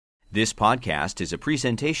This podcast is a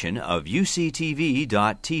presentation of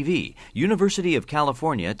UCTV.tv, University of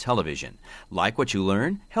California Television. Like what you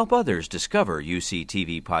learn? Help others discover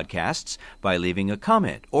UCTV podcasts by leaving a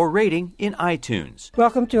comment or rating in iTunes.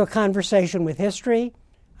 Welcome to A Conversation with History.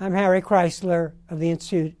 I'm Harry Kreisler of the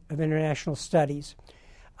Institute of International Studies.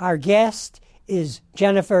 Our guest is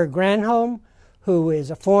Jennifer Granholm, who is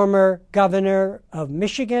a former governor of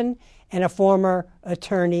Michigan and a former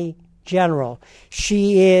attorney general.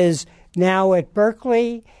 She is now at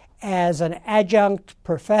Berkeley as an adjunct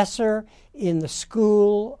professor in the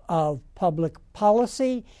School of Public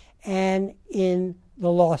Policy and in the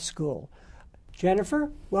law school.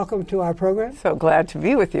 Jennifer, welcome to our program. So glad to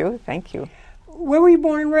be with you. Thank you. Where were you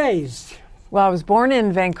born and raised? Well, I was born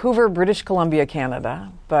in Vancouver, British Columbia,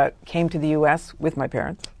 Canada, but came to the U.S. with my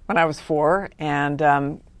parents when I was 4,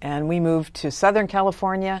 and we moved to Southern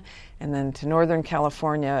California and then to Northern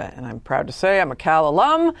California, and I'm proud to say I'm a Cal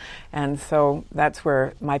alum, and so that's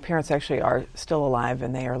where my parents actually are still alive,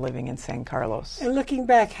 and they are living in San Carlos. And looking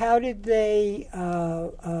back, how did they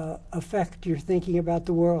affect your thinking about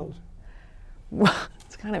the world? Well,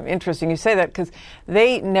 it's kind of interesting you say that because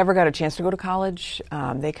they never got a chance to go to college.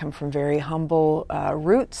 They come from very humble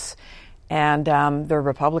roots, and they're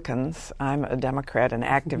Republicans. I'm a Democrat, an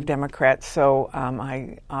active Democrat, so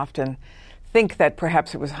I often think that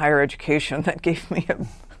perhaps it was higher education that gave me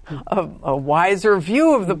a wiser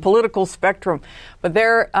view of the political spectrum. But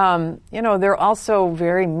they're also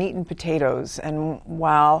very meat and potatoes. And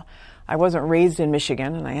while I wasn't raised in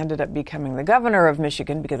Michigan, and I ended up becoming the governor of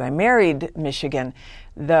Michigan because I married Michigan,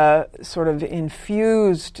 the sort of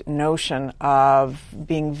infused notion of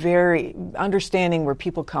being very understanding where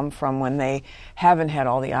people come from when they haven't had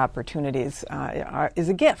all the opportunities is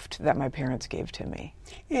a gift that my parents gave to me.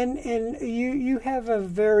 And you have a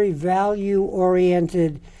very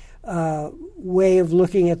value-oriented way of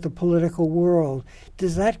looking at the political world.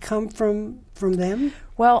 Does that come from them?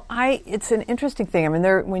 Well, it's an interesting thing. I mean,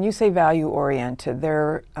 when you say value-oriented, they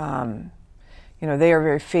are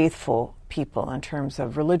very faithful people in terms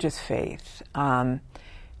of religious faith. And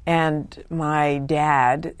my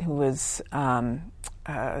dad, who was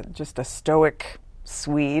just a stoic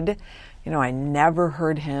Swede, I never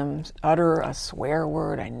heard him utter a swear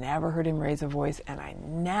word. I never heard him raise a voice, and I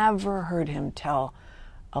never heard him tell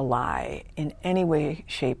a lie in any way,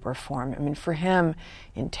 shape, or form. I mean, for him,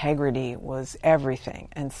 integrity was everything.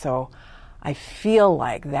 And so I feel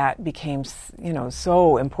like that became,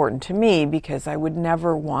 so important to me because I would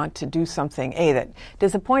never want to do something, that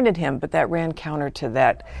disappointed him, but that ran counter to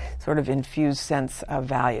that sort of infused sense of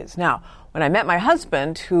values. Now, when I met my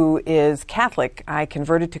husband, who is Catholic, I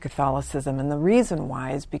converted to Catholicism, and the reason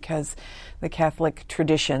why is because the Catholic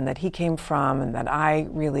tradition that he came from and that I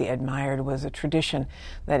really admired was a tradition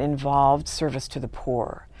that involved service to the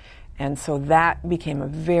poor. And so that became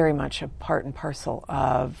very much a part and parcel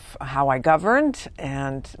of how I governed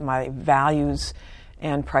and my values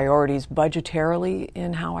and priorities budgetarily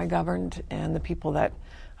in how I governed and the people that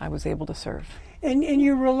I was able to serve. And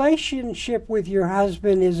your relationship with your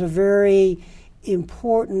husband is a very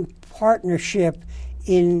important partnership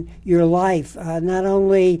in your life. Not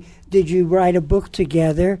only did you write a book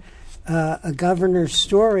together, A Governor's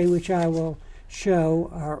Story, which I will show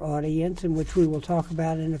our audience and which we will talk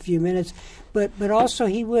about in a few minutes, but also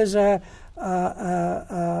he was an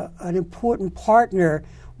important partner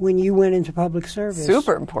when you went into public service.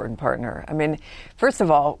 Super important partner. I mean, first of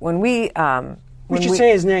all, when we... We should say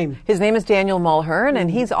his name. His name is Daniel Mulhern,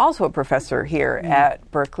 and he's also a professor here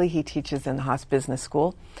at Berkeley. He teaches in the Haas Business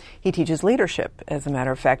School. He teaches leadership, as a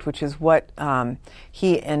matter of fact, which is what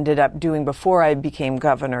he ended up doing before I became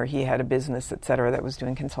governor. He had a business, et cetera, that was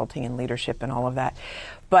doing consulting and leadership and all of that.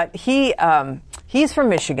 But he's from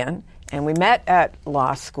Michigan, and we met at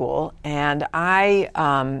law school, and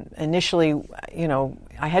I initially,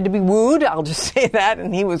 I had to be wooed, I'll just say that,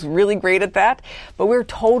 and he was really great at that. But we're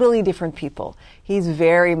totally different people. He's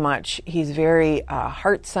very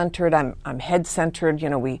heart-centered. I'm head-centered.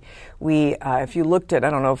 We if you looked at, I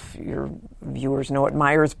don't know if your viewers know what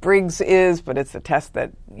Myers-Briggs is, but it's a test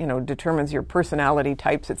that determines your personality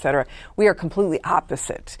types, etc. We are completely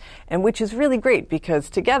opposite, and which is really great because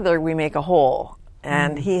together we make a whole.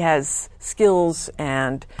 And he has skills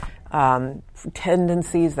and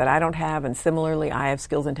tendencies that I don't have, and similarly, I have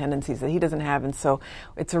skills and tendencies that he doesn't have, and so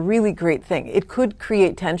it's a really great thing. It could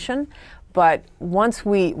create tension, but once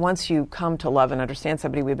you come to love and understand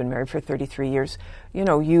somebody, we've been married for 33 years,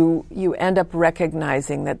 you end up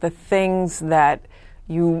recognizing that the things that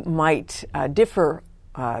you might differ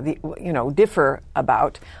differ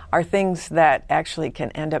about are things that actually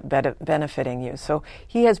can end up benefiting you. So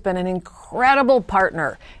he has been an incredible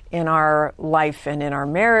partner in our life and in our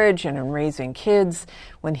marriage and in raising kids.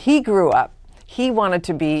 When he grew up, he wanted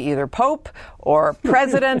to be either Pope or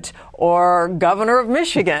president or governor of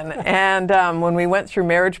Michigan. And when we went through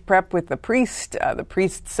marriage prep with the priest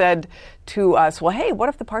said to us, well, hey, what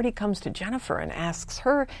if the party comes to Jennifer and asks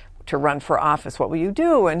her to run for office? What will you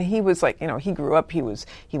do? And he was like, he grew up, he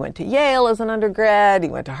went to Yale as an undergrad, he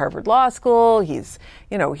went to Harvard Law School, he was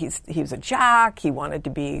a jock, he wanted to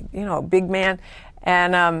be, a big man.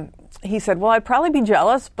 And he said, well, I'd probably be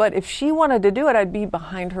jealous, but if she wanted to do it, I'd be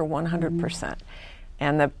behind her 100%. Mm-hmm.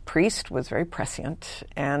 And the priest was very prescient,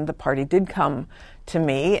 and the party did come to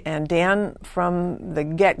me. And Dan, from the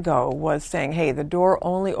get-go, was saying, hey, the door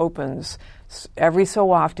only opens every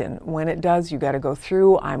so often. When it does, you got to go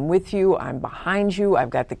through. I'm with you. I'm behind you. I've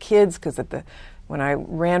got the kids, because when I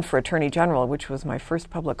ran for Attorney General, which was my first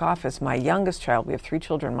public office, my youngest child, we have 3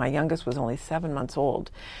 children, my youngest was only 7 months old.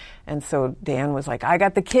 And so Dan was like, I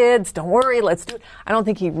got the kids, don't worry, let's do it. I don't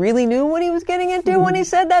think he really knew what he was getting into when he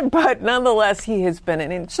said that, but nonetheless, he has been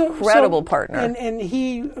an incredible partner. And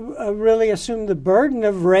he really assumed the burden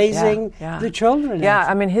of raising the children. Yeah,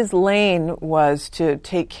 I mean, his lane was to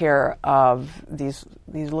take care of these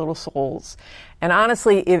little souls. And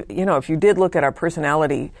honestly, if you did look at our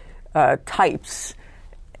personality types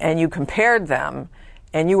and you compared them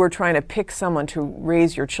and you were trying to pick someone to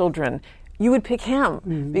raise your children, you would pick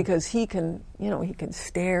him because he can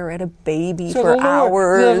stare at a baby for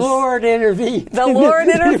hours. The Lord intervened. The Lord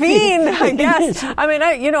intervened, I guess. I mean,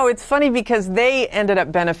 it's funny because they ended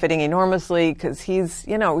up benefiting enormously because he's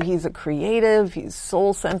a creative, he's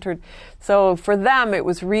soul-centered. So for them, it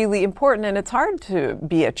was really important, and it's hard to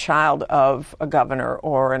be a child of a governor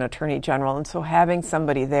or an attorney general. And so having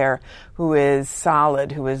somebody there who is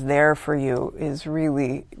solid, who is there for you, is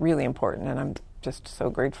really, really important. And I'm just so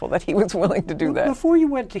grateful that he was willing to do that. Before you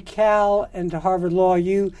went to Cal and to Harvard Law,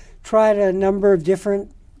 you tried a number of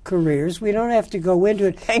different careers. We don't have to go into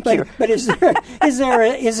it. Thank you. But is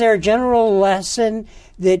there a general lesson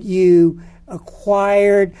that you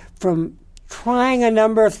acquired from trying a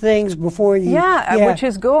number of things before you? Yeah, which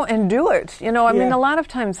is go and do it. I mean, a lot of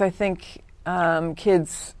times I think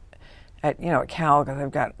kids at Cal, because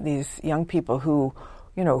I've got these young people who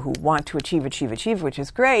want to achieve, which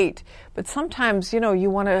is great. But sometimes, you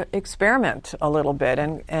want to experiment a little bit,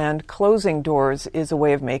 and closing doors is a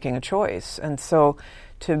way of making a choice. And so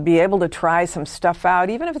to be able to try some stuff out,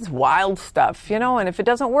 even if it's wild stuff, and if it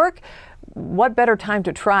doesn't work, what better time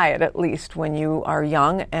to try it, at least when you are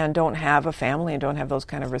young and don't have a family and don't have those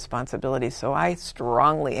kind of responsibilities. So I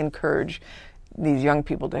strongly encourage these young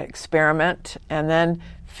people to experiment and then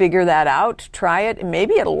figure that out, try it, and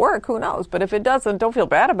maybe it'll work, who knows. But if it doesn't, don't feel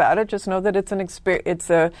bad about it. Just know that it's it's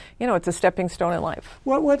a stepping stone in life.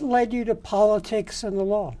 What led you to politics and the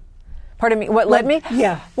law? Pardon me, what led me?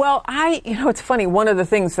 Yeah. Well, it's funny, one of the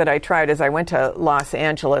things that I tried is I went to Los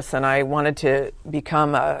Angeles and I wanted to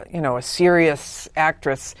become a serious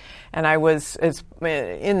actress, and I was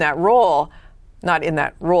in that role, not in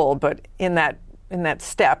that role, but in that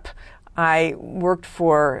step. I worked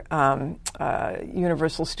for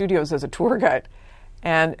Universal Studios as a tour guide,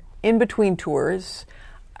 and in between tours,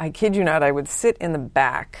 I kid you not, I would sit in the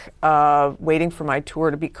back waiting for my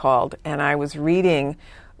tour to be called, and I was reading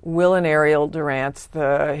Will and Ariel Durant's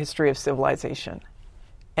The History of Civilization.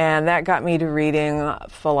 And that got me to reading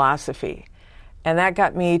philosophy. And that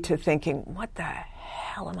got me to thinking, what the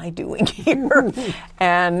hell am I doing here?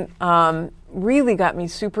 And really got me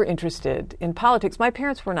super interested in politics. My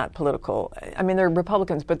parents were not political. I mean, they're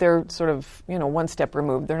Republicans, but they're sort of, one step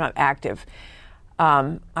removed. They're not active.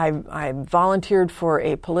 I volunteered for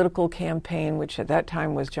a political campaign, which at that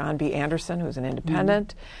time was John B. Anderson, who was an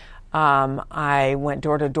independent. I went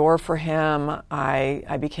door to door for him.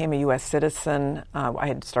 I became a U.S. citizen. I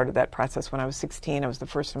had started that process when I was 16. I was the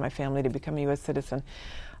first in my family to become a U.S. citizen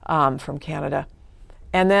from Canada.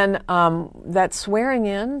 And then that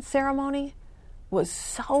swearing-in ceremony was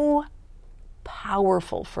so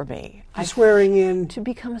powerful for me. Swearing in? To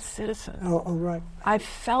become a citizen. Oh, right. I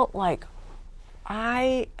felt like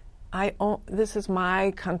this is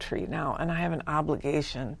my country now, and I have an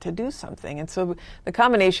obligation to do something. And so the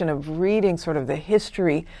combination of reading sort of the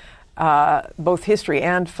history, both history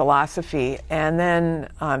and philosophy, and then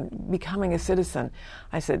becoming a citizen,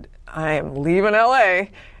 I said, I am leaving LA,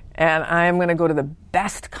 and I am going to go to the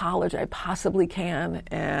best college I possibly can,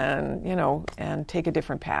 and take a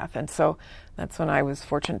different path. And so that's when I was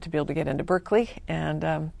fortunate to be able to get into Berkeley,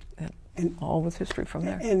 and And all with history from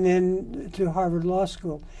there. And then to Harvard Law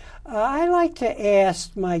School. I like to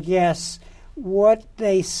ask my guests what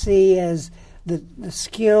they see as the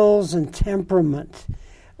skills and temperament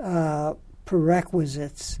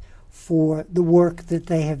prerequisites for the work that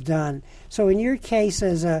they have done. So in your case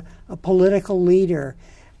as a political leader,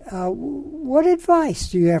 what advice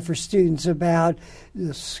do you have for students about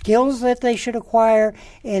the skills that they should acquire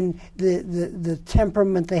and the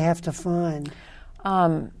temperament they have to find?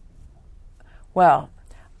 Well,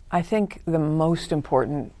 I think the most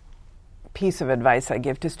important piece of advice I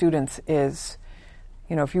give to students is,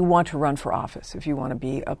 if you want to run for office, if you want to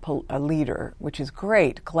be a leader, which is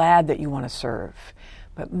great, glad that you want to serve,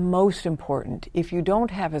 but most important, if you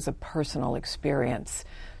don't have as a personal experience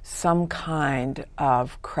some kind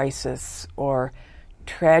of crisis or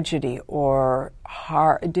tragedy or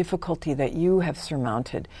difficulty that you have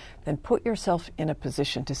surmounted, then put yourself in a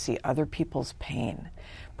position to see other people's pain.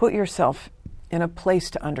 Put yourself in a place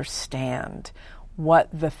to understand what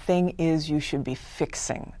the thing is you should be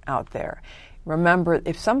fixing out there. Remember,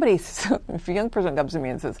 if a young person comes to me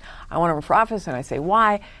and says, I want to run for office, and I say,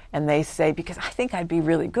 why? And they say, because I think I'd be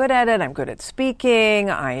really good at it. I'm good at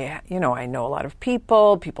speaking. I know a lot of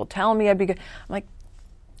people. People tell me I'd be good. I'm like,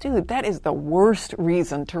 dude, that is the worst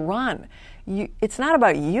reason to run. It's not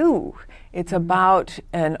about you. It's about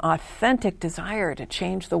an authentic desire to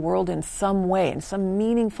change the world in some way, in some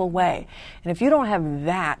meaningful way. And if you don't have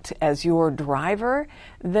that as your driver,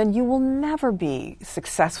 then you will never be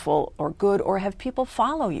successful or good or have people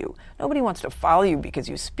follow you. Nobody wants to follow you because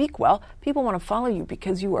you speak well. People want to follow you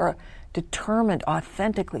because you are determined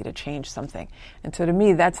authentically to change something. And so to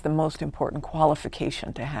me, that's the most important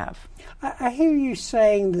qualification to have. I hear you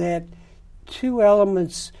saying that two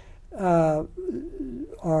elements are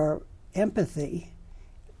empathy,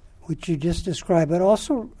 which you just described, but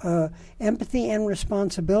also empathy and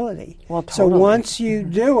responsibility. Well, totally. So once you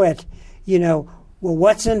do it,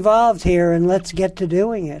 what's involved here, and let's get to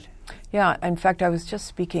doing it. Yeah, in fact, I was just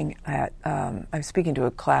speaking to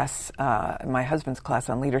a class, my husband's class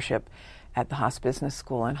on leadership at the Haas Business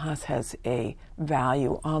School, and Haas has a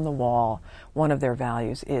value on the wall. One of their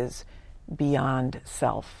values is beyond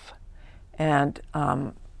self. And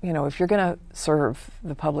if you're going to serve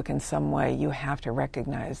the public in some way, you have to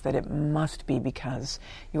recognize that it must be because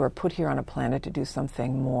you are put here on a planet to do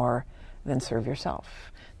something more than serve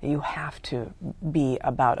yourself. You have to be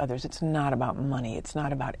about others. It's not about money. It's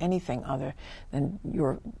not about anything other than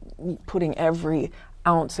you're putting every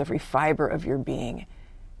ounce, every fiber of your being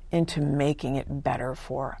into making it better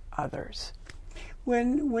for others.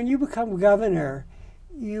 When you become governor,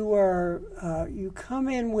 you come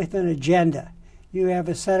in with an agenda. You have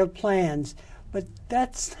a set of plans, but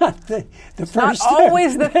that's not the it's first. Not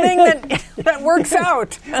always the thing that works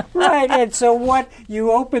out. Right, and so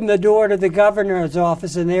you open the door to the governor's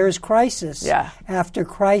office, and there's crisis after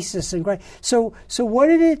crisis and crisis. So what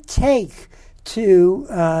did it take to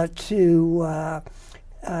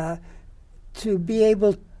be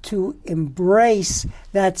able to embrace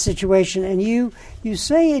that situation? And you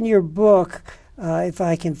say in your book, if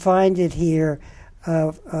I can find it here,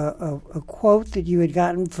 a quote that you had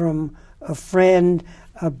gotten from a friend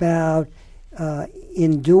about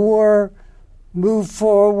endure, move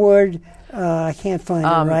forward. I can't find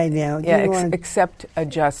it right now. Accept,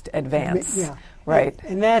 adjust, advance. Yeah, right.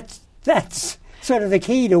 And that's sort of the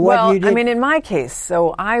key to what you did. Well, I mean, in my case,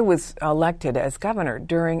 so I was elected as governor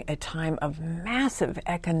during a time of massive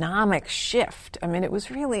economic shift. I mean, it was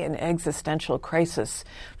really an existential crisis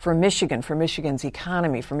for Michigan, for Michigan's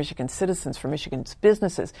economy, for Michigan's citizens, for Michigan's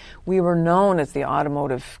businesses. We were known as the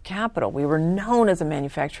automotive capital. We were known as a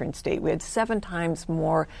manufacturing state. We had 7 times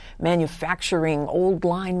more manufacturing, old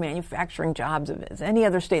line manufacturing jobs as any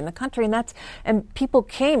other state in the country. And people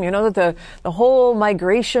came, the whole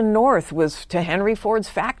migration north was to Henry Ford's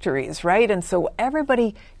factories, right? And so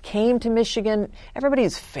everybody came to Michigan.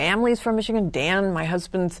 Everybody's family's from Michigan. Dan, my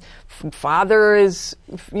husband's father, is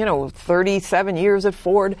 37 years at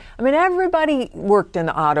Ford. I mean, everybody worked in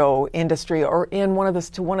the auto industry or in one of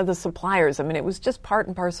the suppliers. I mean, it was just part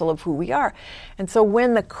and parcel of who we are. And so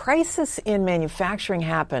when the crisis in manufacturing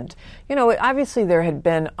happened, obviously there had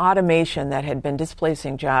been automation that had been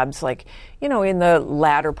displacing jobs, like in the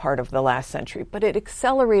latter part of the last century, but it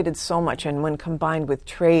accelerated so much, and when combined with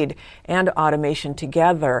trade and automation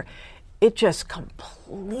together, it just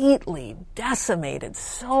completely decimated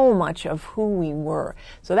so much of who we were.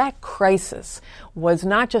 So that crisis was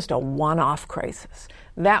not just a one-off crisis.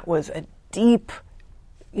 That was a deep,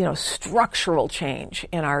 structural change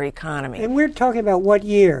in our economy. And we're talking about what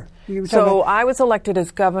year? So I was elected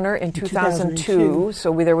as governor in 2002.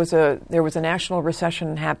 So there was a national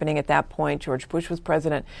recession happening at that point. George Bush was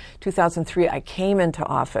president. 2003, I came into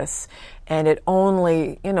office, and it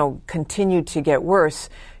only, continued to get worse.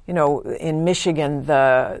 In Michigan,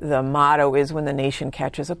 the motto is when the nation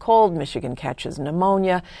catches a cold, Michigan catches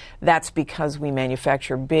pneumonia. That's because we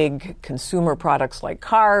manufacture big consumer products like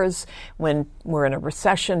cars. When we're in a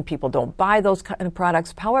recession, people don't buy those kind of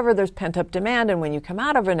products. However, there's pent-up demand, and when you come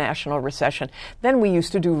out of a national recession, then we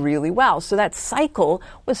used to do really well. So that cycle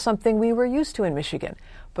was something we were used to in Michigan.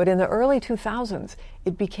 But in the early 2000s,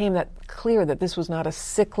 it became clear that this was not a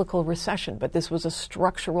cyclical recession, but this was a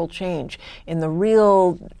structural change in the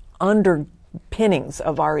real underpinnings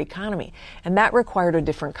of our economy. And that required a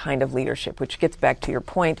different kind of leadership, which gets back to your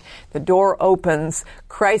point. The door opens,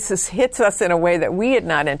 crisis hits us in a way that we had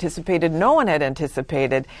not anticipated, no one had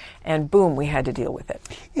anticipated, and boom, we had to deal with it.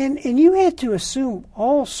 And you had to assume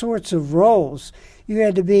all sorts of roles. You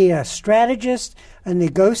had to be a strategist, a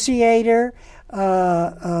negotiator,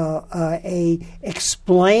 a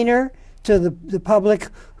explainer to the public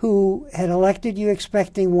who had elected you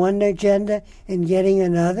expecting one agenda and getting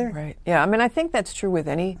another? Right. Yeah, I think that's true with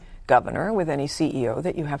any governor, with any CEO,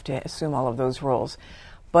 that you have to assume all of those roles.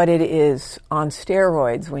 But it is on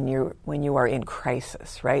steroids when you are in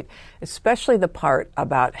crisis, right? Especially the part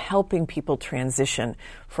about helping people transition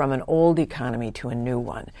from an old economy to a new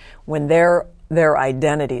one, when their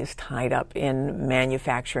identity is tied up in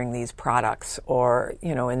manufacturing these products, or,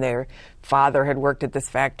 and their father had worked at this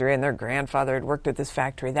factory and their grandfather had worked at this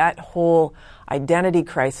factory. That whole identity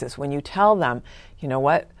crisis, when you tell them, you know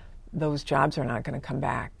what, those jobs are not going to come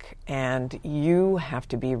back and you have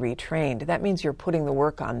to be retrained. That means you're putting the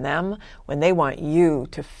work on them when they want you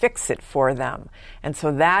to fix it for them. And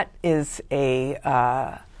so that is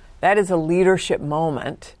a leadership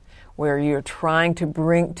moment where you're trying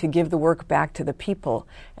to give the work back to the people,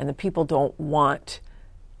 and the people don't want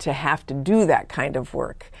to have to do that kind of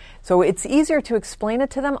work. So it's easier to explain it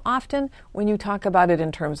to them often when you talk about it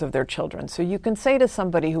in terms of their children. So you can say to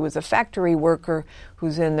somebody who is a factory worker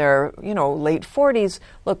who's in their, late 40s,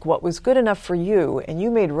 look, what was good enough for you, and you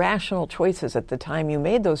made rational choices at the time you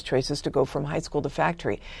made those choices to go from high school to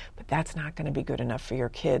factory, but that's not going to be good enough for your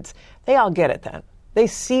kids. They all get it then. They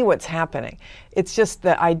see what's happening. It's just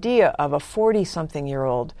the idea of a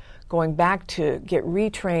 40-something-year-old going back to get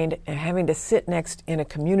retrained and having to sit next in a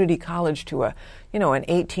community college to an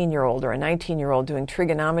 18-year-old or a 19-year-old doing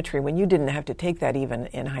trigonometry when you didn't have to take that even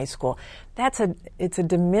in high school. It's a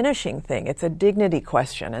diminishing thing. It's a dignity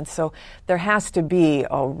question. And so there has to be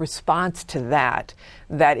a response to that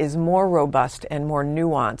is more robust and more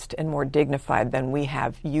nuanced and more dignified than we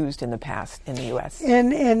have used in the past in the U.S.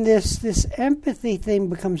 And this empathy thing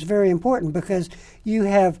becomes very important because you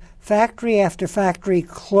have factory after factory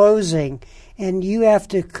closing, and you have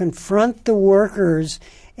to confront the workers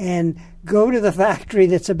and go to the factory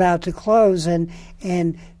that's about to close and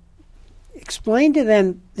explain to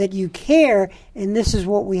them that you care and this is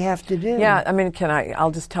what we have to do. Yeah,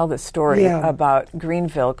 I'll just tell this story about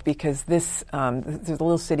Greenville, because there's a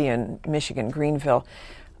little city in Michigan, Greenville,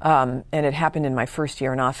 and it happened in my first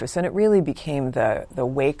year in office, and it really became the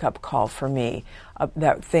wake-up call for me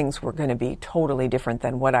that things were going to be totally different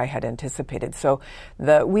than what I had anticipated. So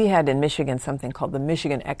we had in Michigan something called the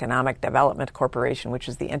Michigan Economic Development Corporation, which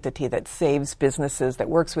is the entity that saves businesses, that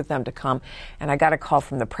works with them to come. And I got a call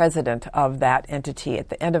from the president of that entity at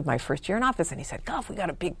the end of my first year in office, and he said, "Golf, we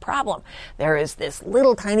got a big problem. There is this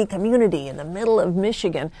little tiny community in the middle of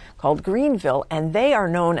Michigan called Greenville, and they are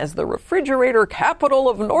known as the refrigerator capital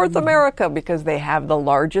of North America because they have the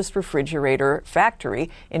largest refrigerator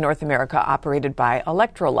factory in North America operated by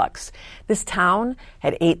Electrolux. This town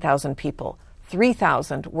had 8,000 people.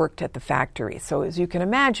 3,000 worked at the factory. So as you can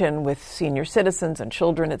imagine, with senior citizens and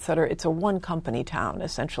children, et cetera, it's a one-company town,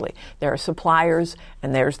 essentially. There are suppliers,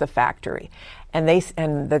 and there's the factory. And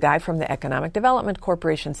the guy from the Economic Development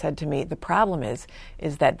Corporation said to me, the problem is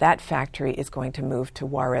that factory is going to move to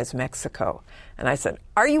Juarez, Mexico. And I said,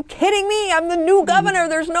 are you kidding me? I'm the new governor.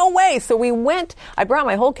 There's no way. So I brought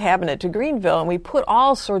my whole cabinet to Greenville, and we put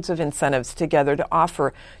all sorts of incentives together to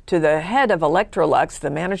offer to the head of Electrolux, the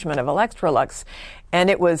management of Electrolux. And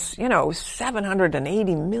it was,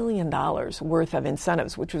 $780 million worth of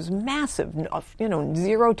incentives, which was massive.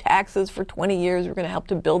 Zero taxes for 20 years. We're going to help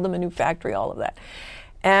to build them a new factory, all of that.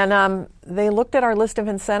 And they looked at our list of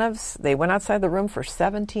incentives. They went outside the room for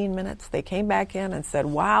 17 minutes. They came back in and said,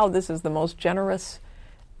 wow, this is the most generous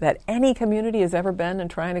that any community has ever been in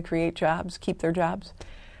trying to create jobs, keep their jobs.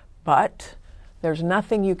 But there's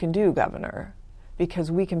nothing you can do, Governor, because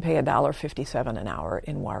we can pay $1.57 an hour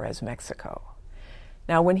in Juarez, Mexico.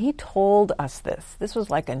 Now, when he told us this was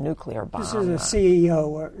like a nuclear bomb. This is a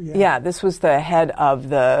CEO. Yeah, this was the head of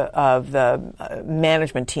the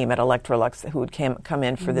management team at Electrolux who would come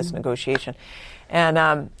in for this negotiation,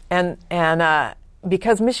 and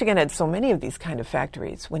because Michigan had so many of these kind of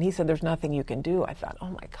factories, when he said there's nothing you can do, I thought, oh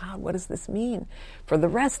my God, what does this mean for the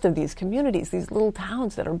rest of these communities, these little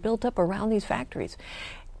towns that are built up around these factories?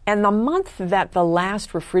 And the month that the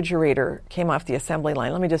last refrigerator came off the assembly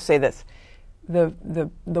line, let me just say this,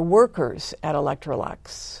 the workers at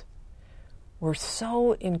Electrolux were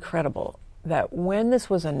so incredible that when this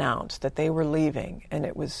was announced that they were leaving, and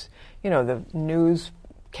it was, the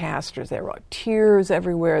newscasters, there were tears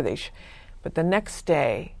everywhere, but the next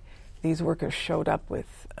day, these workers showed up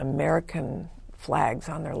with American flags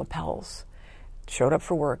on their lapels, showed up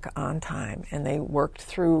for work on time, and they worked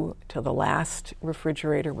through till the last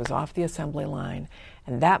refrigerator was off the assembly line.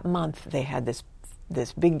 And that month, they had this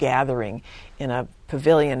big gathering in a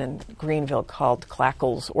pavilion in Greenville called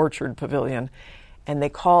Clackle's Orchard Pavilion, and they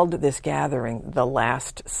called this gathering the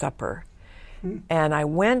Last Supper. And I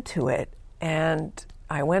went to it, and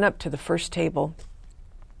I went up to the first table.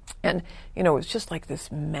 And, it was just like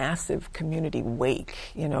this massive community wake.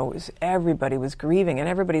 Everybody was grieving, and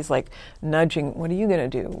everybody's like nudging, what are you going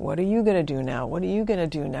to do? What are you going to do now? What are you going to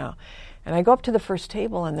do now? And I go up to the first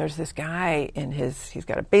table, and there's this guy he's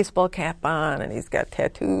got a baseball cap on, and he's got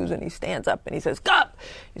tattoos, and he stands up, and he says, "Go up!"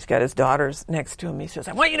 He's got his daughters next to him. He says,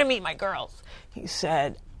 "I want you to meet my girls." He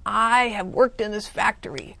said, "I have worked in this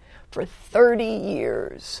factory for 30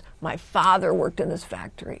 years. My father worked in this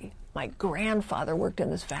factory. My grandfather worked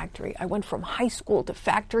in this factory. I went from high school to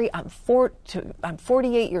factory. I'm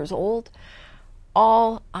 48 years old.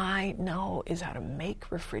 All I know is how to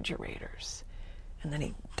make refrigerators." And then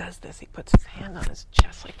he does this. He puts his hand on his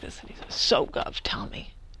chest like this, and he says, "So, Gov, tell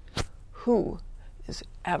me, who is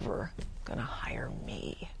ever going to hire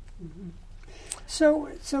me?" Mm-hmm. So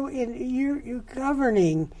you're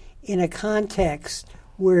governing in a context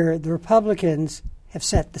where the Republicans have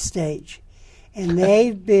set the stage. And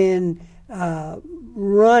they've been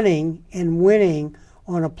running and winning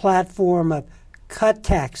on a platform of cut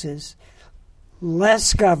taxes,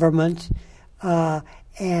 less government,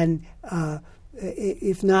 and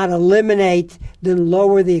if not eliminate, then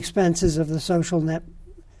lower the expenses of the social net,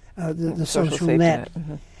 the social net.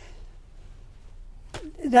 Mm-hmm.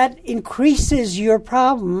 That increases your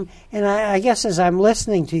problem. And I guess as I'm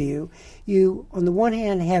listening to you, on the one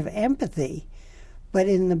hand, have empathy, but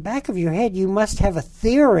in the back of your head, you must have a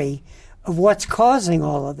theory of what's causing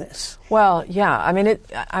all of this. Well, yeah.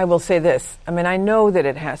 I will say this. I know that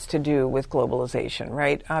it has to do with globalization,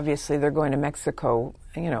 right? Obviously, they're going to Mexico,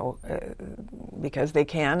 because they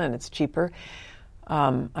can and it's cheaper.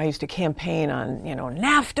 I used to campaign on,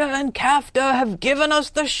 NAFTA and CAFTA have given us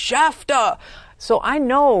the shafta. So I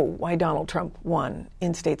know why Donald Trump won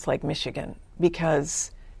in states like Michigan,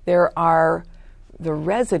 because there are the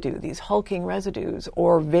residue, these hulking residues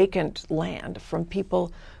or vacant land from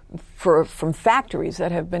people, from factories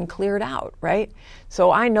that have been cleared out, right?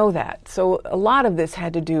 So I know that. So a lot of this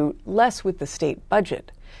had to do less with the state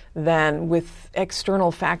budget than with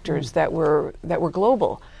external factors that were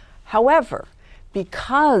global. However,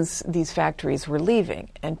 because these factories were leaving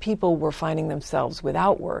and people were finding themselves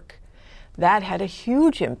without work, that had a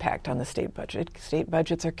huge impact on the state budget. State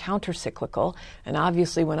budgets are countercyclical, and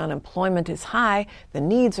obviously when unemployment is high, the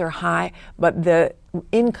needs are high, but the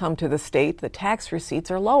income to the state, the tax receipts,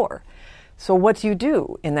 are lower. So what do you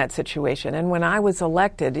do in that situation? And when I was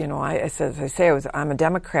elected, I'm a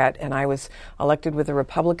Democrat, and I was elected with a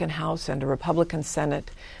Republican House and a Republican Senate,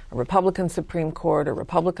 a Republican Supreme Court, a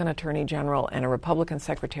Republican Attorney General, and a Republican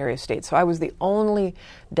Secretary of State. So I was the only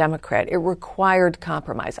Democrat. It required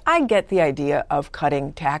compromise. I get the idea of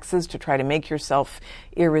cutting taxes to try to make yourself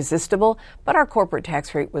irresistible, but our corporate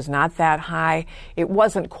tax rate was not that high. It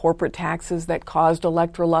wasn't corporate taxes that caused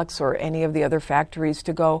Electrolux or any of the other factories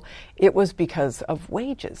to go. It was because of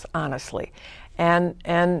wages, honestly. And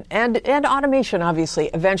automation obviously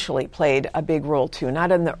eventually played a big role too,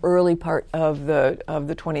 not in the early part of the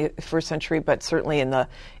 21st century, but certainly in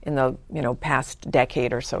the past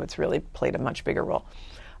decade or so, it's really played a much bigger role.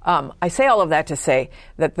 I say all of that to say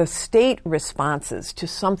that the state responses to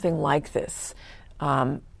something like this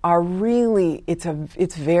are really,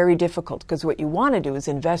 it's very difficult, because what you want to do is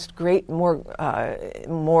invest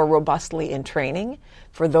more robustly in training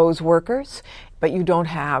for those workers, but you don't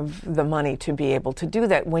have the money to be able to do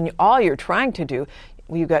that. When all you're trying to do,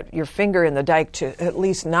 you got your finger in the dike to at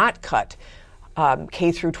least not cut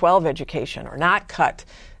K through 12 education or not cut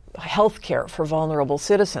health care for vulnerable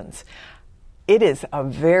citizens. it is a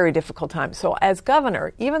very difficult time. So as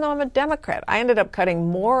governor, even though I'm a Democrat, I ended up cutting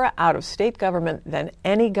more out of state government than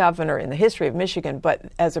any governor in the history of Michigan,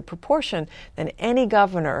 but as a proportion than any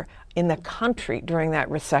governor in the country during that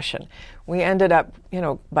recession. We ended up,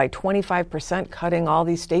 by 25% cutting all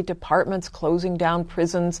these state departments, closing down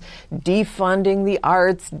prisons, defunding the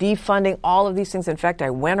arts, defunding all of these things. In fact, I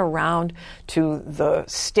went around to the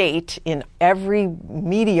state in every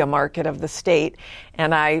media market of the state,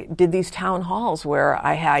 and I did these town halls where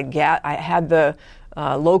I had the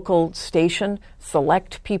local station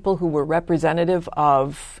select people who were representative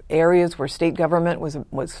of areas where state government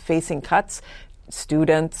was facing cuts.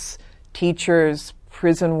 Students, teachers,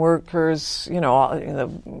 prison workers,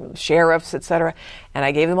 the sheriffs, etc. And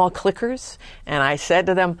I gave them all clickers, and I said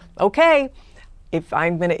to them, okay,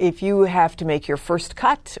 if you have to make your first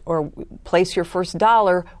cut or place your first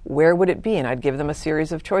dollar, where would it be? And I'd give them a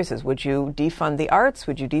series of choices. Would you defund the arts?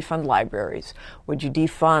 Would you defund libraries? Would you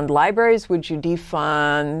defund libraries? Would you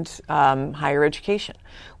defund higher education?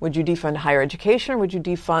 Would you defund higher education, or would you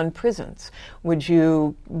defund prisons? Would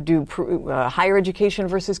you do higher education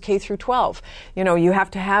versus K through 12? You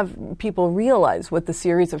have to have people realize what the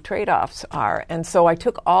series of trade-offs are. And so I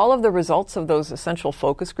took all of the results of those essential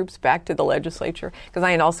focus groups back to the legislature, because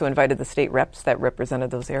I also invited the state reps that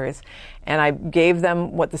represented those areas, and I gave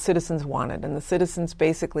them what the citizens wanted. And the citizens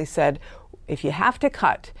basically said, if you have to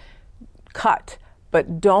cut,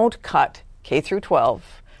 but don't cut K through 12.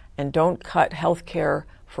 And don't cut health care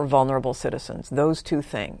for vulnerable citizens. Those two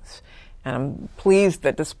things. And I'm pleased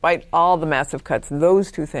that despite all the massive cuts,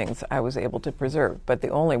 those two things I was able to preserve. But the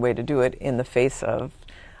only way to do it in the face of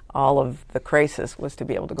all of the crisis was to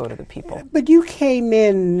be able to go to the people. But you came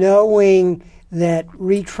in knowing that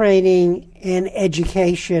retraining and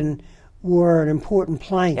education were an important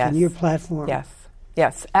plank in your platform.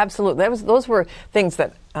 Yes, absolutely. Those were things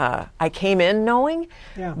that I came in knowing,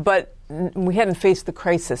 but we hadn't faced the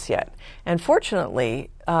crisis yet. And fortunately,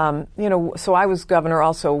 so I was governor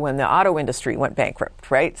also when the auto industry went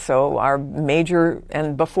bankrupt, right? So our major,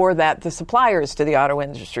 and before that, the suppliers to the auto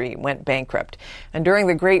industry went bankrupt. And during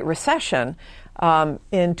the Great Recession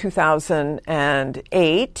in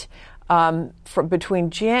 2008, between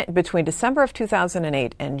December of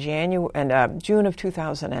 2008 and June of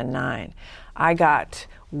 2009, I got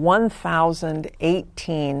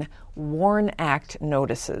 1,018 WARN Act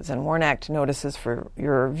notices. And WARN Act notices, for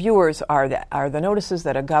your viewers, are the notices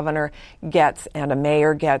that a governor gets and a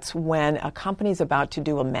mayor gets when a company's about to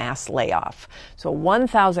do a mass layoff. So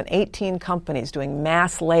 1,018 companies doing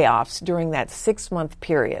mass layoffs during that 6-month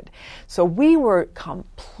period. So we were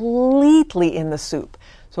completely in the soup.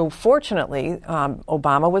 So fortunately,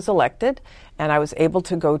 Obama was elected, and I was able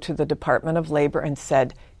to go to the Department of Labor and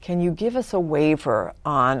said, can you give us a waiver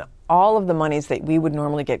on all of the monies that we would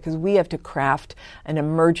normally get, because we have to craft an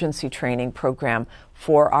emergency training program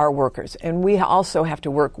for our workers. And we also have to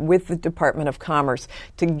work with the Department of Commerce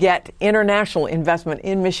to get international investment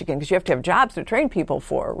in Michigan, because you have to have jobs to train people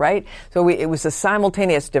for, right? So it was a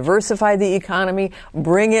simultaneous diversify the economy,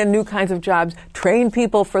 bring in new kinds of jobs, train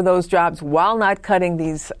people for those jobs while not cutting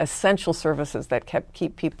these essential services that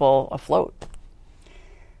keep people afloat.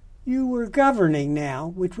 You were governing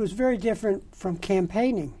now, which was very different from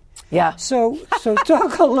campaigning. Yeah. So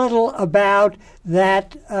talk a little about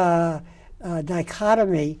that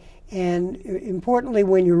dichotomy, and importantly,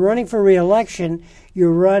 when you're running for re-election,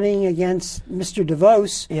 you're running against Mr.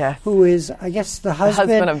 DeVos, who is, I guess, the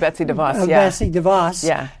husband of Betsy DeVos. Betsy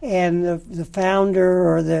DeVos, and the founder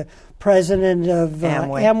or the president of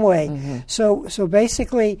Amway. Mm-hmm. So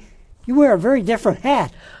basically, you wear a very different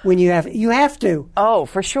hat when you have to. Oh,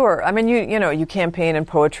 for sure. I mean, you campaign in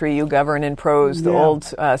poetry, you govern in prose. The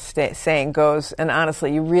old saying goes. And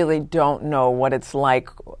honestly, you really don't know what it's like.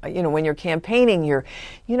 When you're campaigning, you're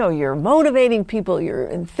motivating people. You're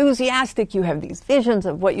enthusiastic. You have these visions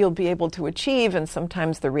of what you'll be able to achieve. And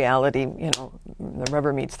sometimes the reality, the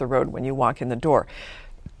rubber meets the road when you walk in the door.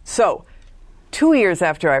 So 2 years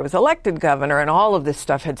after I was elected governor and all of this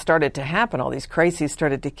stuff had started to happen, all these crises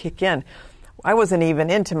started to kick in, I wasn't even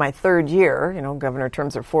into my third year. Governor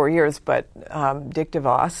terms are 4 years, but Dick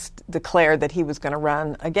DeVos declared that he was going to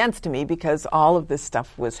run against me because all of this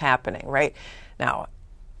stuff was happening, right? Now,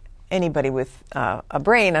 anybody with a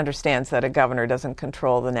brain understands that a governor doesn't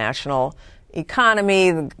control the national economy.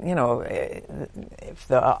 If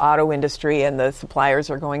the auto industry and the suppliers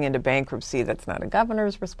are going into bankruptcy, that's not a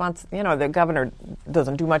governor's response. The governor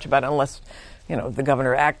doesn't do much about it unless, the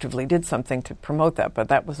governor actively did something to promote that, but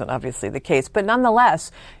that wasn't obviously the case. But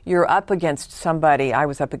nonetheless, you're up against somebody, I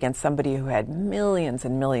was up against somebody who had millions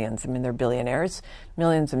and millions, they're billionaires,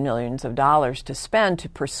 millions and millions of dollars to spend to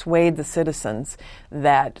persuade the citizens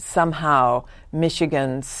that somehow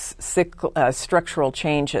Michigan's structural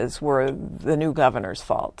changes were the new governor's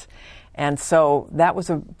fault. And so that was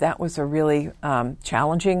a really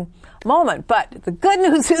challenging moment. But the good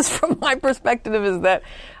news is, from my perspective, is that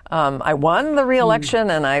I won the re-election,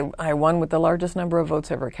 and I won with the largest number of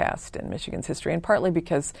votes ever cast in Michigan's history, and partly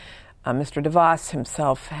because Mr. DeVos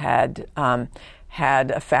himself had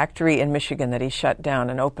a factory in Michigan that he shut down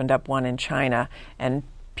and opened up one in China, and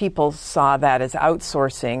people saw that as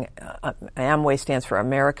outsourcing. Amway stands for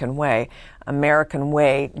American Way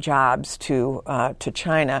jobs to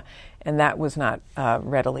China, and that was not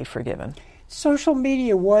readily forgiven. Social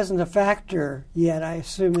media wasn't a factor yet, I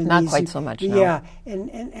assume. In Not quite so much, no. Yeah,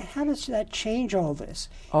 and how does that change all this?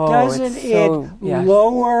 Oh, Doesn't it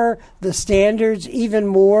lower the standards even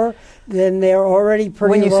more than they're already pretty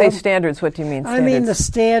When you low? say standards, what do you mean standards? I mean the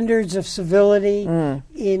standards of civility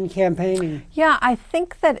in campaigning. Yeah, I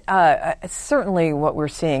think that certainly what we're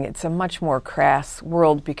seeing, it's a much more crass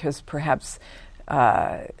world because perhaps,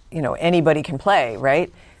 anybody can play,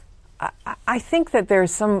 right? I think that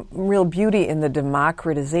there's some real beauty in the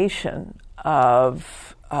democratization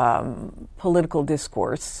of political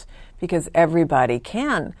discourse because everybody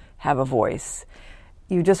can have a voice.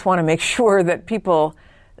 You just want to make sure that people,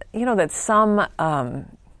 that some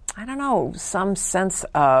sense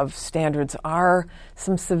of standards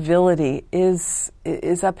some civility is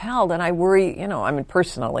upheld. And I worry,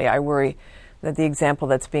 personally, I worry that the example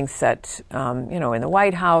that's being set, in the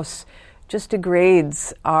White House just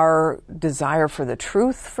degrades our desire for the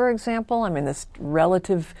truth, for example. This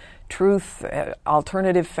relative truth,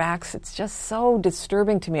 alternative facts, it's just so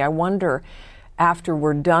disturbing to me. I wonder, after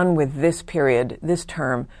we're done with this period, this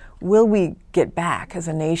term, will we get back as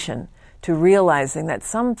a nation to realizing that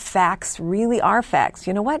some facts really are facts?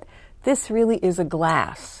 You know what? This really is a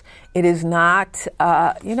glass. It is not,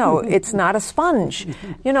 it's not a sponge,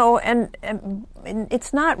 and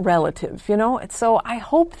it's not relative, So I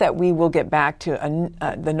hope that we will get back to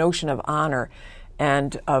the notion of honor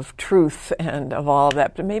and of truth and of all of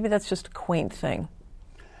that. But maybe that's just a quaint thing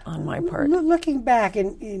on my part. Looking back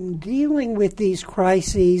in dealing with these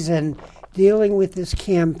crises and dealing with this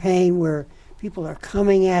campaign where people are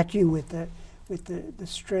coming at you with the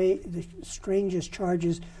strangest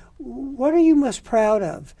charges, what are you most proud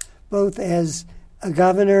of, both as a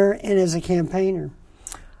governor and as a campaigner?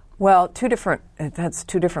 Well, that's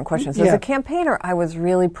two different questions. Yeah. As a campaigner, I was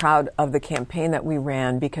really proud of the campaign that we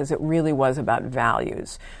ran because it really was about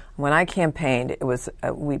values. When I campaigned, it was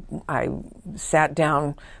I sat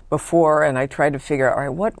down before and I tried to figure out, all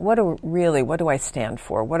right, what do I stand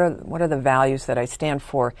for? What are the values that I stand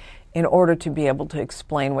for in order to be able to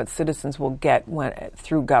explain what citizens will get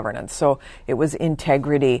through governance? So it was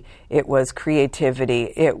integrity, it was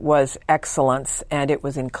creativity, it was excellence, and it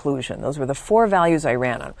was inclusion. Those were the four values I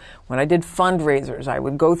ran on. When I did fundraisers, I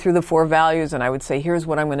would go through the four values and I would say, here's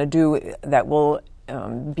what I'm going to do that will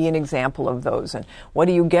be an example of those. And what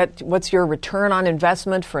do you get? What's your return on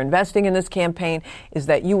investment for investing in this campaign? Is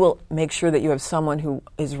that you will make sure that you have someone who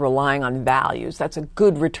is relying on values. That's a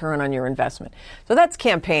good return on your investment. So that's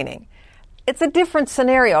campaigning. It's a different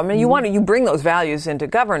scenario. You bring those values into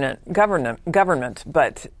government,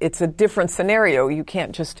 but it's a different scenario. You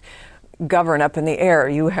can't just govern up in the air.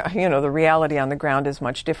 The reality on the ground is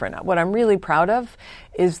much different. What I'm really proud of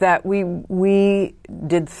is that we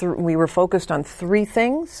were focused on three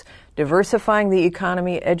things: diversifying the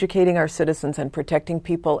economy, educating our citizens, and protecting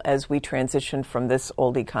people as we transition from this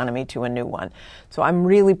old economy to a new one. So I'm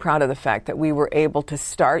really proud of the fact that we were able to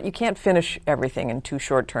start. You can't finish everything in 2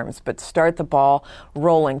 short terms, but start the ball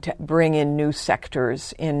rolling to bring in new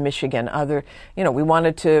sectors in Michigan. We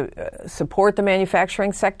wanted to support the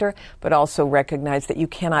manufacturing sector, but also recognize that you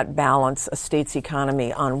cannot balance a state's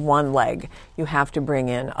economy on one leg. You have to bring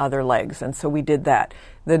in other legs, and so we did that.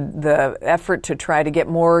 The effort to try to get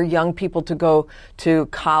more young people to go to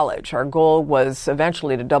college. Our goal was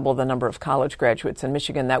eventually to double the number of college graduates in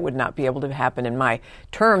Michigan. That would not be able to happen in my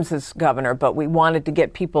terms as governor, but we wanted to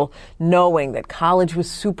get people knowing that college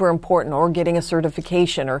was super important, or getting a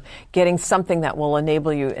certification, or getting something that will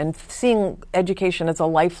enable you, and seeing education as a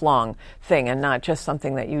lifelong thing and not just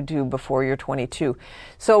something that you do before you're 22.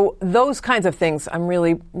 So those kinds of things, I'm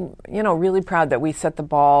really proud that we set the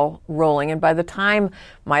ball rolling. And by the time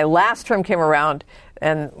my last term came around,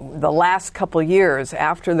 and the last couple years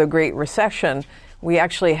after the Great Recession, We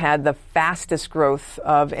actually had the fastest growth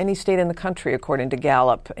of any state in the country, according to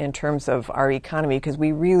Gallup, in terms of our economy, because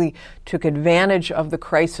we really took advantage of the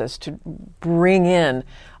crisis to bring in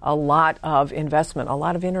a lot of investment, a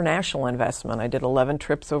lot of international investment. I did 11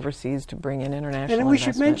 trips overseas to bring in international investment. And we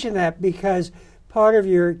should mention that because part of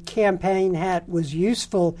your campaign hat was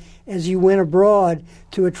useful as you went abroad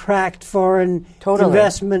to attract foreign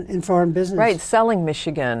investment in foreign business. Right, selling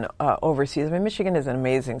Michigan overseas. I mean, Michigan is an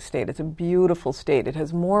amazing state. It's a beautiful state. It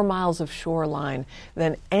has more miles of shoreline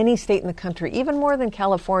than any state in the country, even more than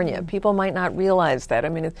California. People might not realize that. I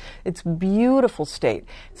mean, it's a beautiful state.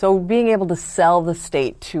 So being able to sell the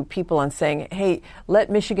state to people and saying, hey, let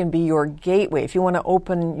Michigan be your gateway. If you want to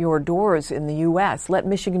open your doors in the U.S., let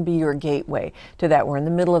Michigan be your gateway to that. We're in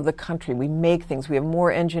the middle of the country. We make things. We have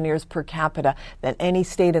more engineers per capita than any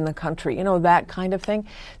state in the country, that kind of thing.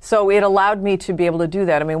 So it allowed me to be able to do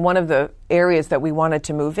that. I mean, one of the areas that we wanted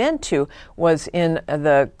to move into was in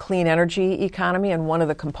the clean energy economy, and one of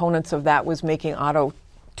the components of that was making auto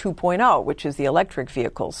 2.0, which is the electric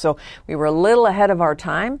vehicles. So we were a little ahead of our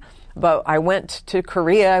time. But I went to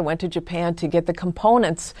Korea, I went to Japan to get the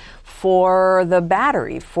components for the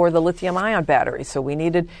battery, for the lithium-ion battery. So we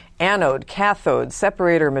needed anode, cathode,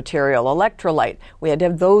 separator material, electrolyte. We had to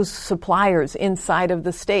have those suppliers inside of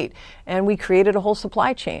the state. And we created a whole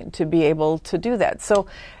supply chain to be able to do that. So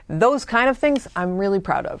those kind of things I'm really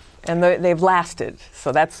proud of. And they've lasted.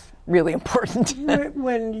 So that's really important.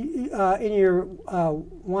 When in your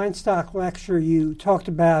Weinstock lecture, you talked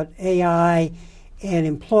about AI and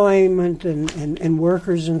employment and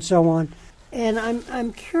workers and so on. And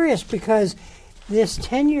I'm curious because this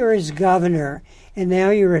tenure as governor, and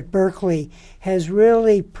now you're at Berkeley, has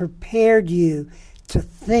really prepared you to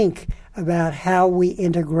think about how we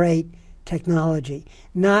integrate technology,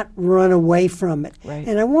 not run away from it. Right.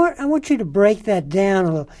 And I want you to break that down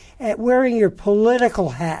a little. At wearing your political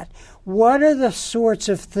hat, what are the sorts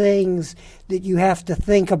of things that you have to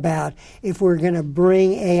think about if we're going to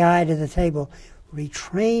bring AI to the table?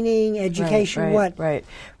 Retraining, education, what? Right.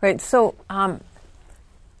 So,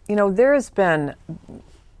 there's been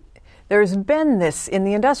this in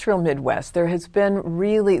the industrial Midwest. There has been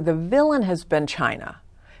really, the villain has been China.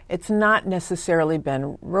 It's not necessarily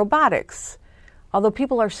been robotics, although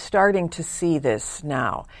people are starting to see this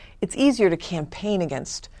now. It's easier to campaign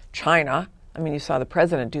against China. I mean, you saw the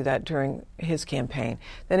president do that during his campaign,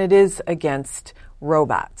 than it is against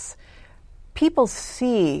robots. People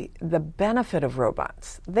see the benefit of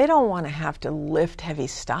robots. They don't want to have to lift heavy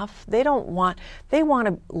stuff. They want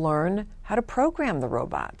to learn how to program the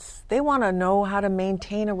robots. They want to know how to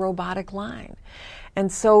maintain a robotic line.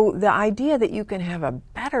 And so the idea that you can have a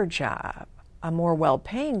better job, a more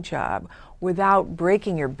well-paying job, without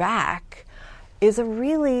breaking your back is a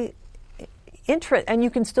really and you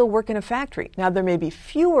can still work in a factory. Now, there may be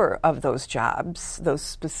fewer of those jobs, those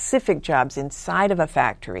specific jobs inside of a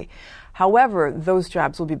factory. However, those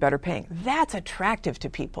jobs will be better paying. That's attractive to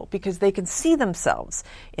people because they can see themselves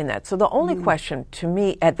in that. So the only question to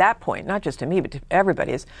me at that point, not just to me, but to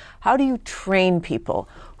everybody, is how do you train people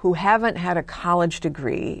who haven't had a college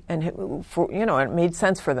degree and, it made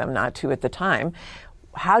sense for them not to at the time.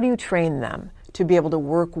 How do you train them to be able to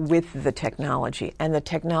work with the technology, and the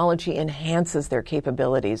technology enhances their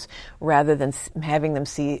capabilities rather than having them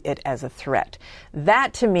see it as a threat?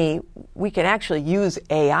 That, to me, we can actually use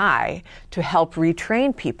AI to help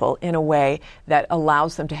retrain people in a way that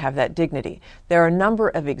allows them to have that dignity. There are a number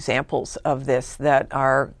of examples of this that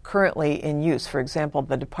are currently in use. For example,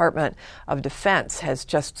 the Department of Defense has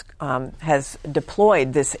just has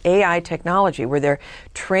deployed this AI technology where they're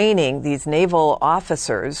training these naval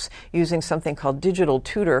officers using something called digital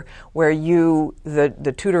tutor, where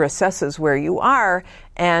the tutor assesses where you are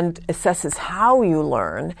and assesses how you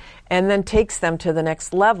learn, and then takes them to the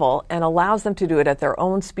next level and allows them to do it at their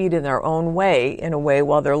own speed in their own way, in a way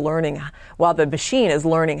while they're learning, while the machine is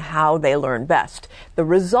learning how they learn best. The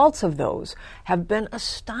results of those have been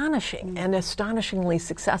astonishing and astonishingly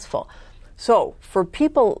successful. So for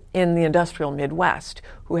people in the industrial Midwest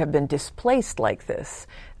who have been displaced like this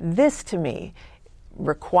to me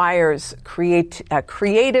requires a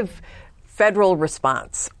creative federal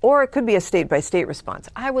response, or it could be a state-by-state response.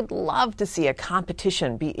 I would love to see a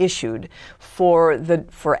competition be issued for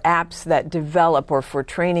apps that develop, or for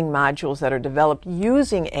training modules that are developed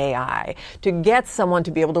using AI to get someone to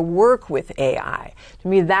be able to work with AI. To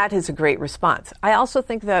me, that is a great response. I also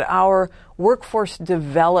think that our workforce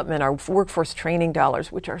development, our workforce training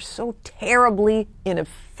dollars, which are so terribly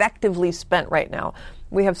ineffectively spent right now,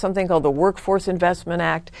 We have something called the Workforce Investment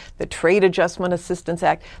Act, the Trade Adjustment Assistance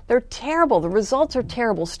Act. They're terrible. The results are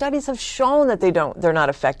terrible. Studies have shown that they're not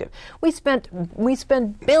effective. We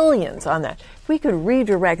spend billions on that. If we could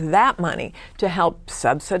redirect that money to help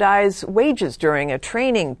subsidize wages during a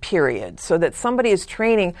training period so that somebody is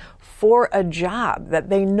training for a job that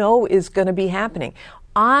they know is going to be happening,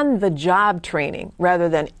 on the job training rather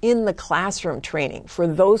than in the classroom training for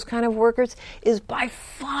those kind of workers is by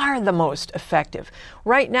far the most effective.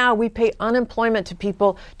 Right now, we pay unemployment to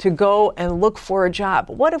people to go and look for a job.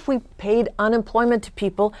 What if we paid unemployment to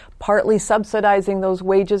people, partly subsidizing those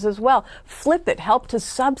wages as well? Flip it, help to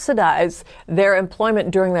subsidize their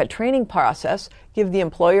employment during that training process. Give the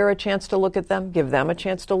employer a chance to look at them, give them a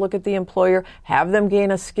chance to look at the employer, have them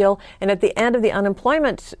gain a skill, and at the end of the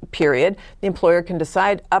unemployment period, the employer can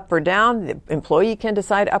decide up or down, the employee can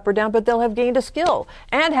decide up or down, but they'll have gained a skill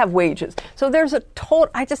and have wages. So there's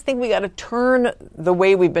I just think we got to turn the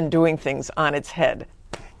way we've been doing things on its head.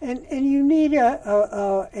 And you need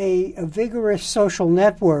a vigorous social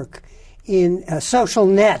network, in a social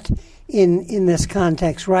net in this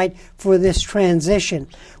context, right, for this transition,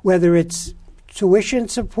 whether it's tuition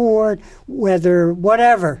support,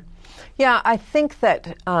 whatever. Yeah, I think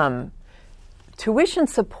that tuition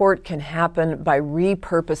support can happen by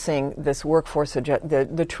repurposing this workforce,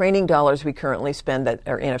 the training dollars we currently spend that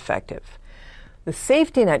are ineffective. The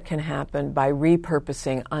safety net can happen by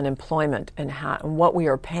repurposing unemployment and what we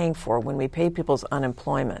are paying for when we pay people's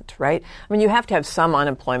unemployment, right? I mean, you have to have some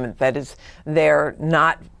unemployment that is there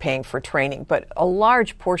not paying for training, but a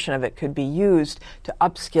large portion of it could be used to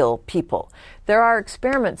upskill people. There are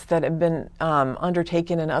experiments that have been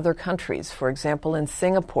undertaken in other countries. For example, in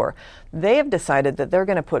Singapore, they have decided that they're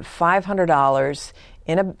going to put $500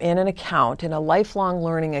 in an account, in a lifelong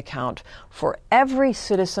learning account, for every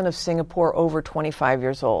citizen of Singapore over 25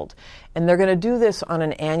 years old. And they're going to do this on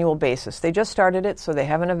an annual basis. They just started it, so they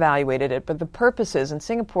haven't evaluated it. But the purpose is, and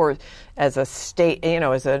Singapore as a state,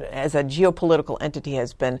 as a geopolitical entity,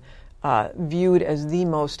 has been viewed as the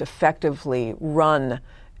most effectively run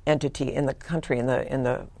entity in the country, in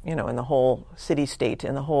the whole city-state,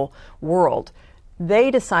 in the whole world.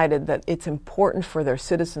 They decided that it's important for their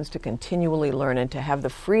citizens to continually learn and to have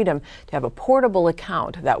the freedom to have a portable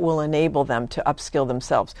account that will enable them to upskill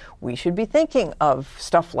themselves. We should be thinking of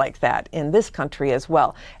stuff like that in this country as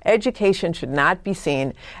well. Education should not be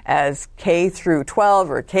seen as K through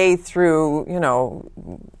 12 or K through,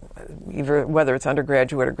 either whether it's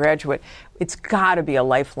undergraduate or graduate. It's got to be a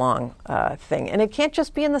lifelong thing. And it can't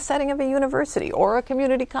just be in the setting of a university or a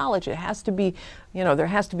community college. It has to be, there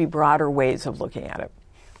has to be broader ways of looking at it.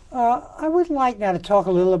 I would like now to talk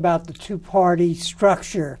a little about the two-party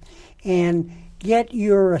structure and get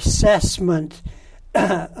your assessment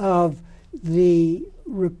of the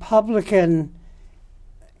Republican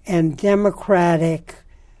and Democratic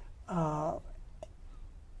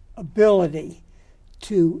ability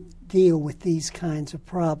to deal with these kinds of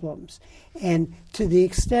problems. And to the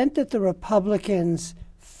extent that the Republicans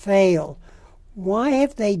fail, why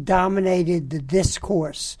have they dominated the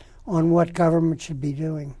discourse on what government should be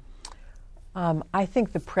doing? I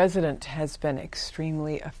think the president has been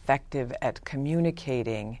extremely effective at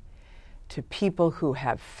communicating to people who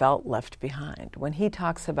have felt left behind. When he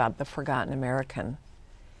talks about the forgotten American,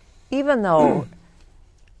 even though,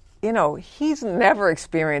 he's never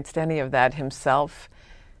experienced any of that himself,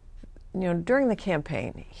 during the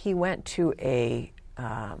campaign, he went to a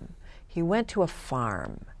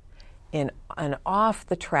farm in an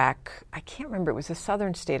off-the-track, I can't remember, it was a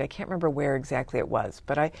southern state, I can't remember where exactly it was,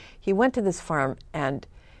 but he went to this farm, and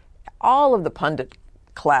all of the pundit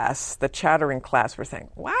class, the chattering class, were saying,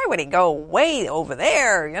 why would he go way over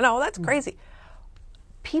there? That's crazy.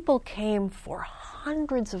 People came for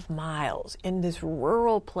hundreds of miles in this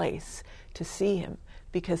rural place to see him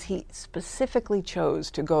because he specifically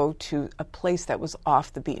chose to go to a place that was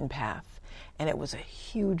off the beaten path. And it was a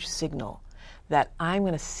huge signal that I'm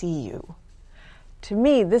going to see you. To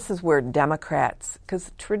me, this is where Democrats,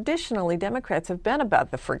 because traditionally Democrats have been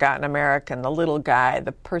about the forgotten American, the little guy,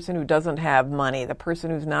 the person who doesn't have money, the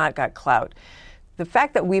person who's not got clout. The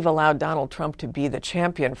fact that we've allowed Donald Trump to be the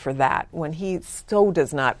champion for that when he so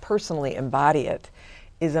does not personally embody it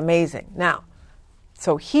is amazing. Now,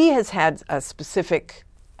 so he has had a specific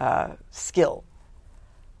skill.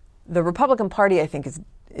 The Republican Party, I think,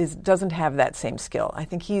 doesn't have that same skill. I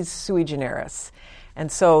think he's sui generis.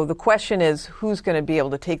 And so the question is, who's going to be able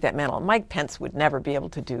to take that mantle? Mike Pence would never be able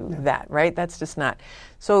to do that, right? That's just not.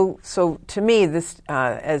 So to me, this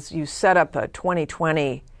as you set up a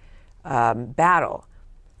 2020 battle,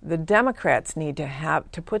 the Democrats need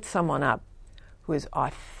to put someone up who is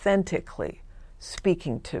authentically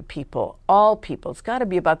speaking to people, all people. It's got to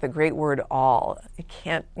be about the great word all. It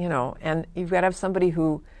can't, and you've got to have somebody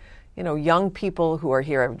who, young people who are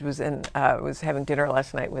here. I was having dinner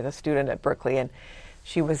last night with a student at Berkeley, and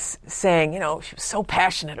she was saying, she was so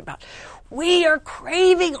passionate about, we are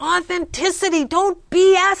craving authenticity. Don't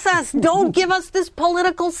BS us. Don't give us this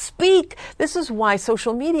political speak. This is why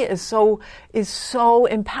social media is so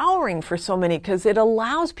empowering for so many, because it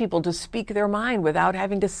allows people to speak their mind without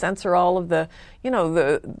having to censor all of the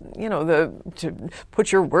to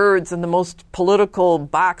put your words in the most political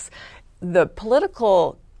box. The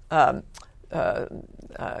political, the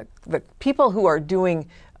people who are doing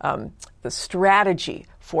the strategy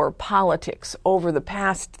for politics over the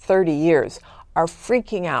past 30 years are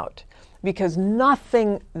freaking out, because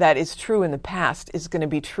nothing that is true in the past is going to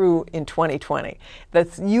be true in 2020. The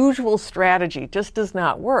usual strategy just does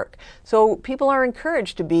not work. So people are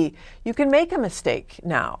encouraged you can make a mistake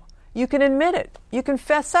now. You can admit it. You can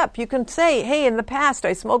fess up. You can say, hey, in the past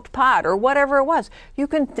I smoked pot, or whatever it was. You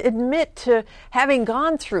can admit to having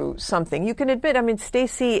gone through something. You can admit,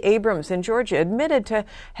 Stacey Abrams in Georgia admitted to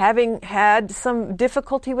having had some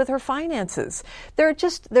difficulty with her finances.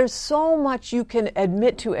 There's so much you can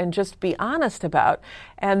admit to and just be honest about.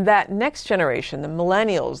 And that next generation, the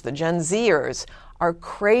millennials, the Gen Zers, are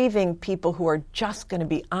craving people who are just going to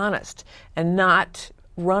be honest and not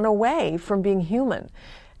run away from being human.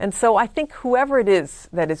 And so I think whoever it is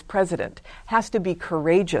that is president has to be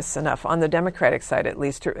courageous enough, on the Democratic side at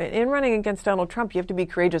least. In running against Donald Trump, you have to be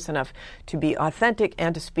courageous enough to be authentic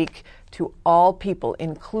and to speak to all people,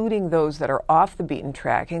 including those that are off the beaten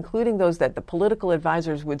track, including those that the political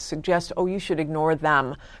advisors would suggest, you should ignore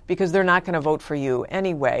them because they're not going to vote for you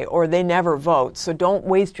anyway, or they never vote, so don't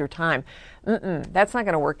waste your time. That's not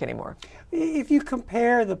going to work anymore. If you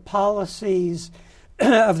compare the policies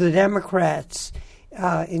of the Democrats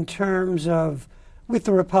in terms of, with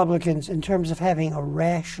the Republicans, in terms of having a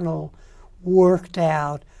rational, worked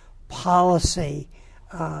out policy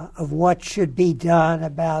of what should be done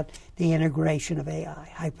about the integration of AI,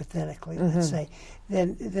 hypothetically, let's say,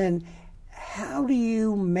 then how do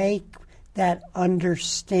you make that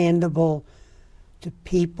understandable to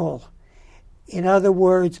people? In other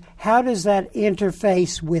words, how does that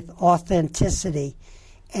interface with authenticity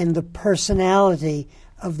and the personality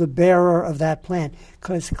of the bearer of that plan?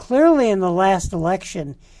 Because clearly in the last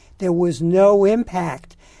election, there was no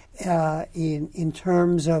impact in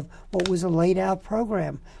terms of what was a laid out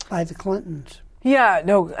program by the Clintons. Yeah,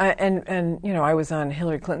 no, and I was on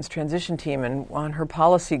Hillary Clinton's transition team and on her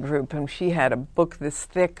policy group, and she had a book this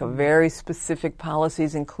thick of very specific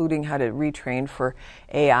policies, including how to retrain for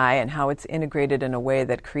AI and how it's integrated in a way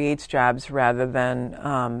that creates jobs rather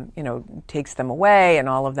than, takes them away and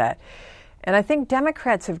all of that. And I think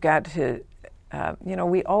Democrats have got to,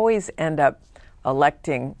 we always end up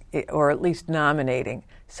electing or at least nominating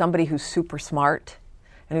somebody who's super smart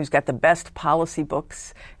and who's got the best policy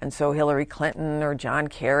books. And so Hillary Clinton or John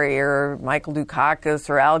Kerry or Michael Dukakis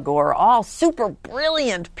or Al Gore, all super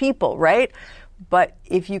brilliant people, right? But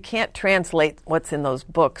if you can't translate what's in those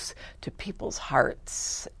books to people's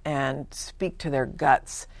hearts and speak to their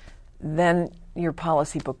guts, then your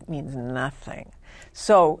policy book means nothing.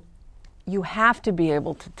 So you have to be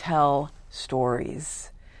able to tell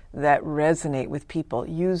stories that resonate with people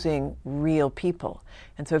using real people.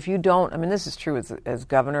 And so if you don't, this is true as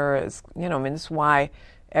governor, this is why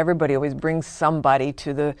everybody always brings somebody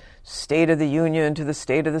to the State of the Union, to the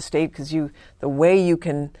State of the State, because the way you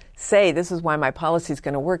can say, this is why my policy is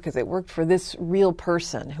going to work, because it worked for this real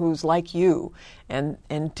person who's like you, and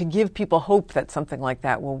to give people hope that something like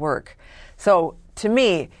that will work. So to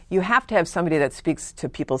me, you have to have somebody that speaks to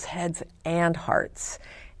people's heads and hearts.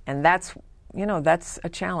 And that's a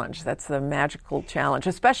challenge. That's the magical challenge,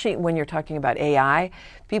 especially when you're talking about AI.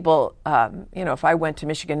 People, if I went to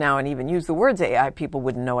Michigan now and even used the words AI, people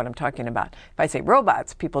wouldn't know what I'm talking about. If I say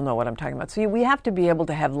robots, people know what I'm talking about. So we have to be able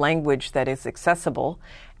to have language that is accessible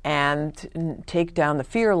and take down the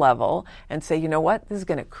fear level and say, you know what, this is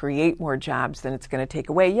going to create more jobs than it's going to take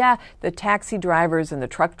away. Yeah, the taxi drivers and the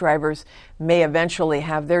truck drivers may eventually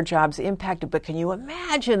have their jobs impacted, but can you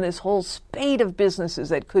imagine this whole spate of businesses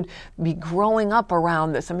that could be growing up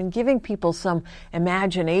around this? Giving people some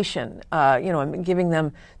imagination, giving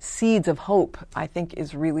them seeds of hope, I think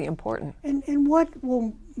is really important. And what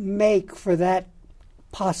will make for that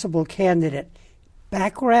possible candidate?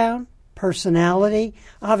 Background? Personality?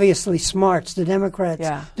 Obviously smarts. The Democrats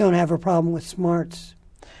don't have a problem with smarts.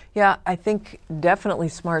 Yeah, I think definitely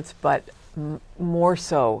smarts, but more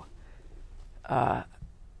so,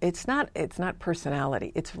 it's not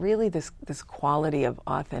personality. It's really this quality of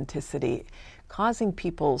authenticity, causing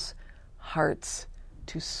people's hearts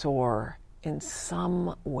to soar in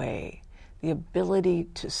some way, the ability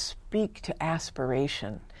to speak to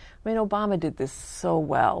aspiration. I mean, Obama did this so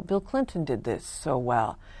well. Bill Clinton did this so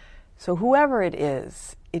well. So whoever it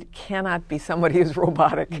is, it cannot be somebody who's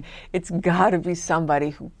robotic. It's got to be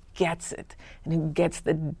somebody who gets it and who gets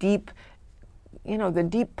the deep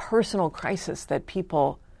personal crisis that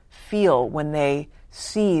people feel when they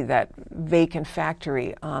see that vacant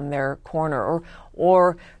factory on their corner,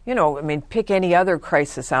 or pick any other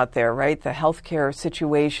crisis out there, right? The healthcare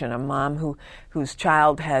situation, a mom whose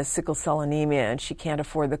child has sickle cell anemia and she can't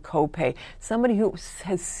afford the copay. Somebody who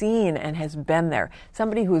has seen and has been there,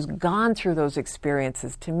 somebody who's gone through those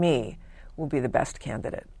experiences, to me, will be the best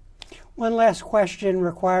candidate. One last question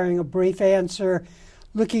requiring a brief answer.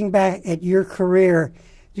 Looking back at your career,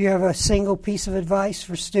 do you have a single piece of advice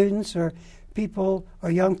for students or people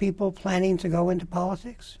or young people planning to go into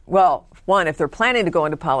politics? Well, one, if they're planning to go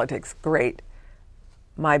into politics, great.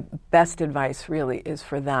 My best advice really is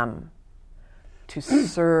for them to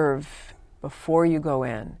serve before you go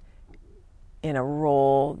in a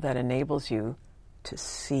role that enables you to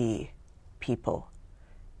see people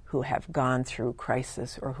who have gone through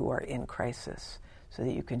crisis or who are in crisis, so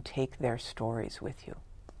that you can take their stories with you.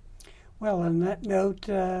 Well, on that note,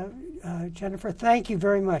 Jennifer, thank you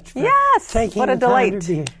very much for taking what a the delight. time to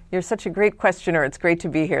be here. You're such a great questioner. It's great to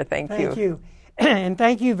be here. Thank you. Thank you. And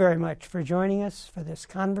thank you very much for joining us for this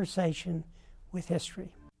conversation with history.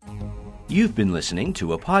 You've been listening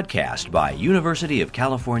to a podcast by University of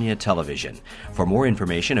California Television. For more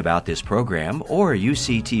information about this program or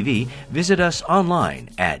UCTV, visit us online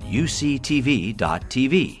at uctv.tv.